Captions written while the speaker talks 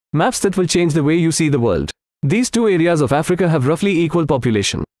Maps that will change the way you see the world. These two areas of Africa have roughly equal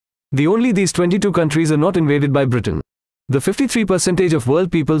population. Only these 22 countries are not invaded by Britain. The 53% of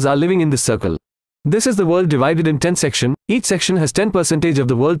world peoples are living in this circle. This is the world divided in 10 sections. Each section has 10% of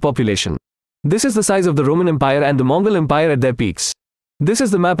the world population. This is the size of the Roman Empire and the Mongol Empire at their peaks. This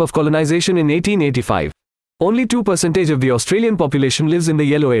is the map of colonization in 1885. Only 2% of the Australian population lives in the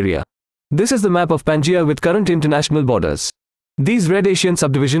yellow area. This is the map of Pangaea with current international borders. These red Asian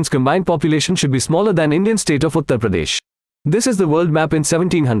subdivisions' combined population should be smaller than Indian state of Uttar Pradesh. This is the world map in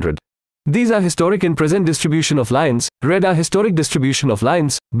 1700. These are historic and present distribution of lions. Red are historic distribution of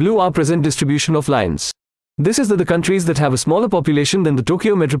lions. Blue are present distribution of lions. This is the countries that have a smaller population than the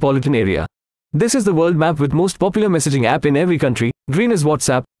Tokyo metropolitan area. This is the world map with most popular messaging app in every country. Green is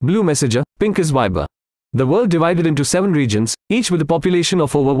WhatsApp, blue Messenger, pink is Viber. The world divided into 7 regions, each with a population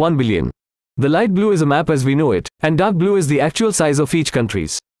of over 1 billion. The light blue is a map as we know it, and dark blue is the actual size of each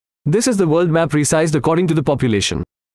countries. This is the world map resized according to the population.